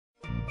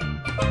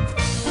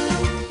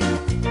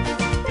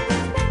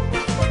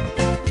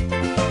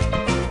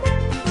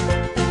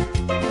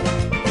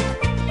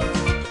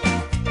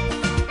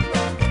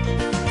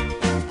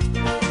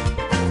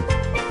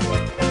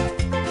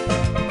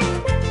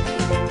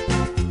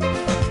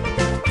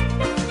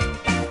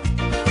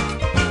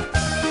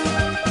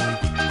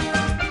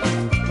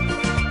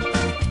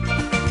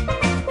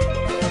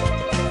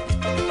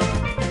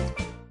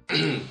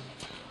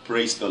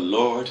Praise the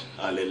Lord.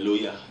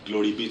 Hallelujah.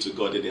 Glory be to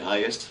God in the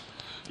highest.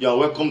 You are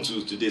welcome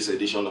to today's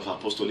edition of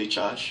Apostolic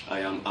Church. I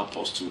am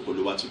Apostle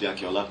Tunde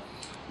Akinola.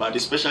 By the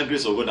special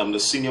grace of God, I'm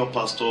the senior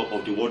pastor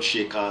of the World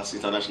Shakers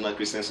International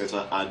Christian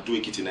Center at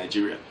Ekiti,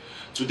 Nigeria.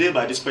 Today,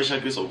 by the special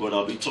grace of God,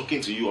 I'll be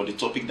talking to you on the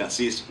topic that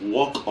says,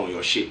 walk on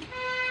your shape.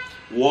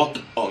 Walk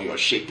on your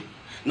shape.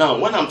 Now,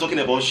 when I'm talking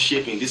about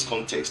shape in this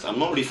context, I'm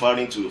not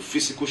referring to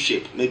physical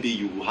shape. Maybe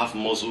you have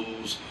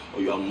muscles,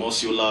 or you are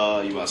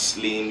muscular, you are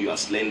slim, you are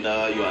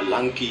slender, you are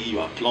lanky, you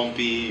are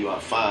plumpy, you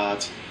are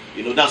fat.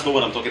 That's not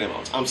what I'm talking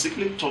about. I'm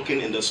simply talking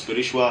in the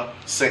spiritual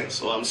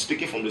sense, or I'm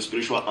speaking from the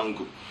spiritual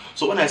angle.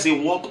 So when I say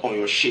walk on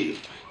your shape,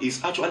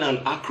 it's actually an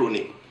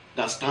acronym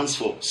that stands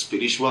for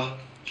spiritual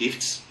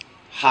gifts,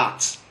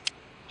 heart,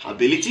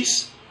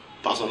 abilities,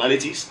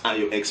 personalities, and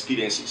your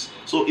experiences.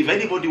 So if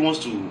anybody wants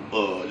to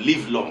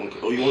live long,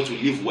 or you want to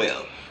live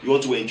well, you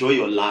want to enjoy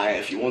your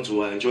life, you want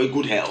to enjoy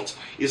good health,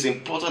 it's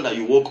important that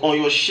you work on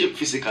your shape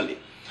physically.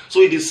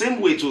 So in the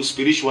same way too,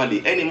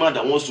 spiritually, any man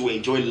that wants to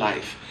enjoy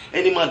life,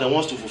 any man that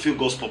wants to fulfill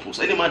God's purpose,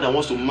 any man that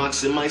wants to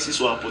maximize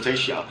his or her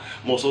potential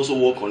must also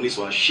work on his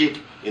or her shape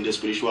in the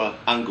spiritual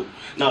angle.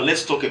 Now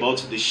let's talk about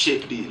the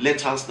shape, the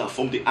letters that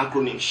form the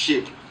acronym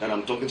SHAPE that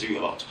I'm talking to you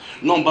about.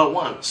 Number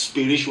one,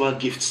 spiritual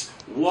gifts.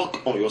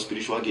 Work on your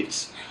spiritual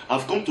gifts.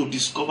 I've come to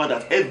discover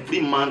that every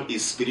man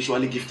is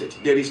spiritually gifted.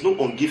 There is no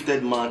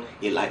ungifted man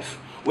in life.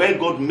 When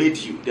God made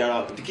you, there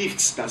are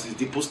gifts that is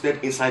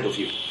deposited inside of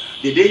you.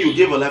 The day you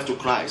gave your life to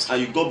Christ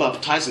and you got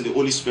baptized in the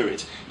Holy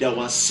Spirit, there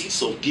were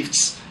seeds of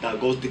gifts that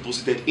God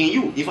deposited in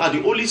you. In fact,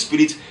 the Holy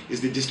Spirit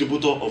is the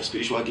distributor of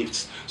spiritual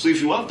gifts. So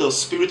if you have the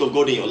Spirit of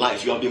God in your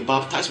life, you have been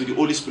baptized with the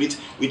Holy Spirit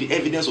with the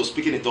evidence of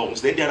speaking in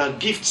tongues, then there are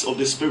gifts of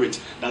the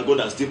Spirit that God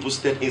has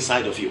deposited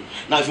inside of you.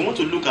 Now, if you want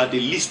to look at the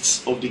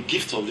lists of the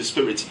gifts of the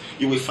Spirit,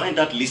 you will find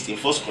that list in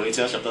 1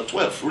 Corinthians chapter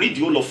 12. Read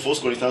the whole of 1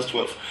 Corinthians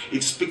 12.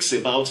 It speaks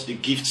about the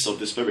gifts of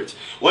the Spirit.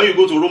 When you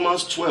go to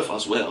Romans 12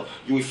 as well,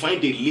 you will find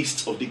the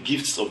list of the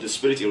gifts of the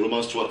Spirit in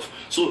Romans 12.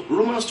 So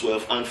Romans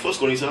 12 and 1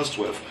 Corinthians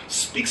 12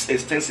 speaks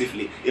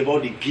extensively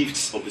about the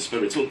gifts of the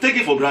Spirit. So take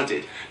it for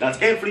granted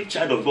that every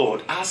child of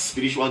God has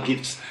spiritual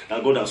gifts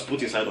that God has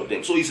put inside of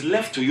them. So it's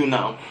left to you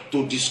now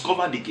to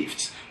discover the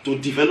gifts, to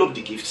develop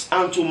the gifts,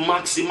 and to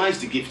maximize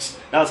the gifts.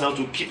 That's how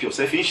to keep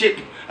yourself in shape.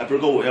 I pray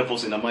God will help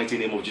us in the mighty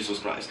name of Jesus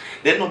Christ.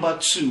 Then number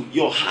two,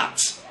 your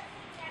heart.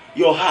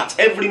 Your heart.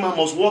 Every man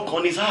must work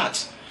on his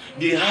heart.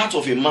 The heart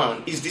of a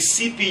man is the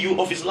CPU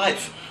of his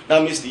life.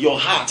 That means your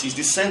heart is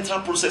the central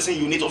processing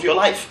unit of your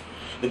life.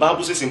 The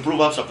Bible says in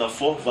Proverbs chapter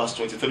 4 verse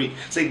 23,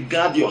 say,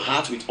 guard your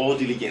heart with all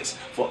diligence,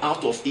 for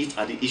out of it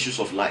are the issues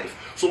of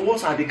life. So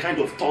what are the kind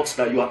of thoughts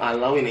that you are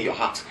allowing in your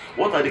heart?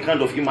 What are the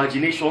kind of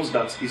imaginations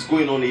that is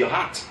going on in your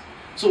heart?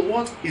 So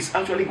what is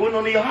actually going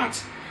on in your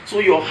heart? So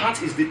your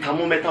heart is the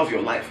thermometer of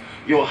your life.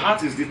 Your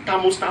heart is the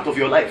thermostat of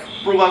your life.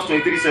 Proverbs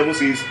 23:7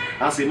 says,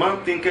 as a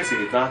man thinketh in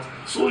his heart,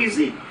 so is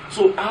he.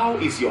 So how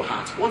is your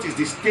heart? What is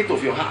the state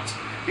of your heart?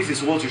 This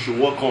is what you should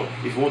work on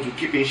if you want to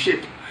keep in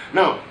shape.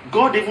 Now,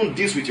 God even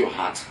deals with your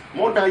heart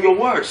more than your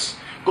words.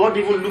 God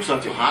even looks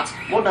at your heart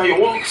more than your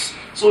works.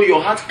 So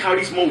your heart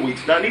carries more weight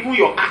than even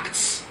your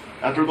acts.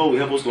 I pray God will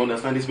help us to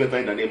understand this better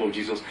in the name of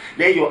Jesus.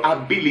 Then your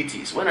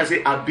abilities. When I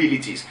say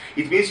abilities,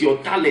 it means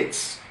your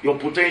talents, your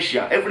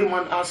potential. Every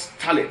man has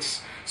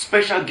talents,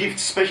 special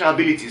gifts, special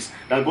abilities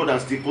that God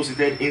has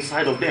deposited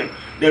inside of them.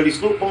 There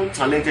is no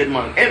untalented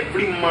man.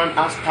 Every man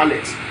has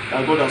talents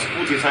that God has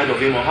put inside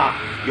of him or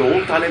her. Your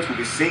own talent could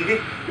be singing,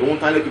 your own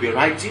talent could be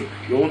writing,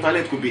 your own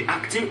talent could be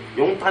acting,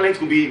 your own talent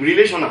could be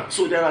relational.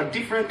 So there are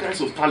different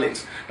kinds of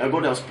talents that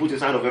God has put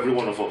inside of every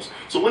one of us.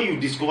 So when you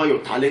discover your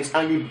talents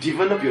and you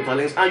develop your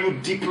talents and you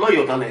deploy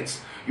your talents,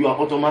 you are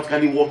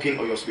automatically working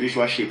on your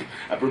spiritual shape.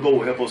 I pray God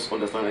will help us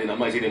understand in the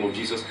mighty name of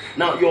Jesus.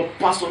 Now, your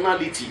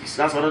personalities,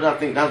 that's another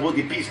thing. That's what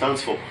the P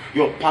stands for.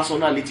 Your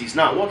personalities.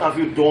 Now, what have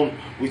you done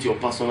with your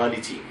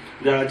personality?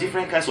 There are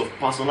different kinds of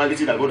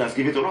personality that God has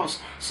given to us.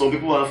 Some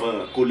people have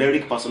a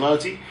choleric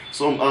personality,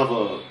 some have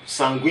a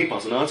sanguine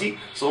personality,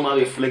 some have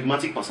a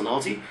phlegmatic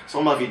personality,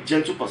 some have a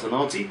gentle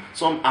personality,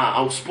 some are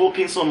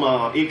outspoken, some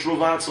are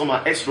introverts, some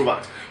are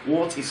extroverts.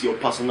 What is your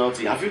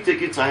personality? Have you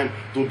taken time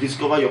to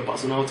discover your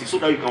personality so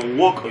that you can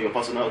work on your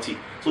personality,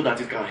 so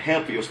that it can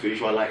help your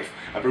spiritual life?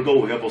 I pray God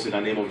will help us in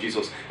the name of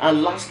Jesus.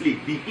 And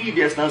lastly, the E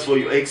there stands for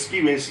your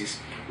experiences.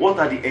 What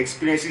are the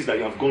experiences that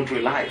you have gone through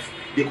in life?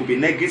 They could be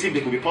negative,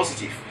 they could be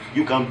positive.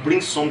 You can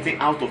bring something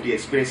out of the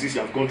experiences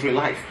you have gone through in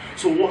life.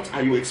 So what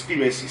are your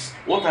experiences?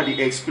 What are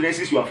the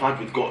experiences you have had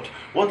with God?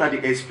 What are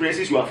the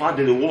experiences you have had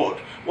in the world?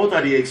 What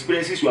are the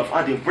experiences you have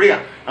had in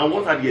prayer? And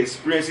what are the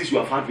experiences you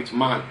have had with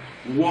man?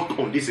 Work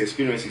on these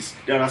experiences.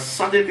 There are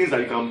certain things that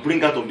you can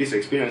bring out of these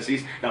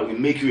experiences that will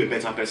make you a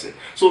better person.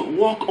 So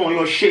work on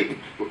your shape.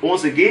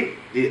 Once again,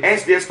 the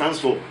S there stands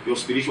for your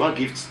spiritual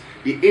gifts.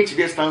 The H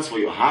there stands for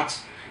your heart.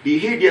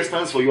 The A there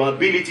stands for your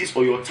abilities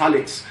or your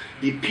talents.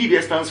 The P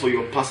there stands for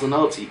your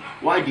personality.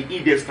 While the E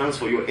there stands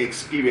for your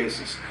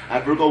experiences. I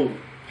pray God will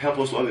help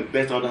us to have a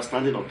better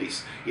understanding of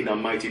this in the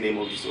mighty name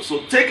of Jesus.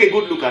 So take a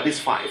good look at these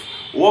 5,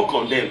 work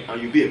on them,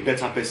 and you'll be a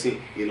better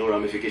person in all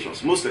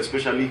ramifications, most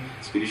especially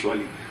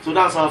spiritually. So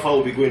that's how far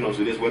we'll be going on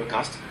today's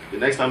webcast. The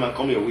next time I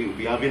come here, we'll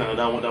be having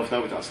another wonderful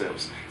time with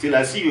ourselves. Till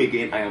I see you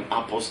again, I am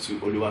Apostle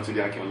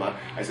Tunde.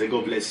 I say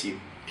God bless you.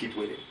 Keep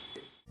winning.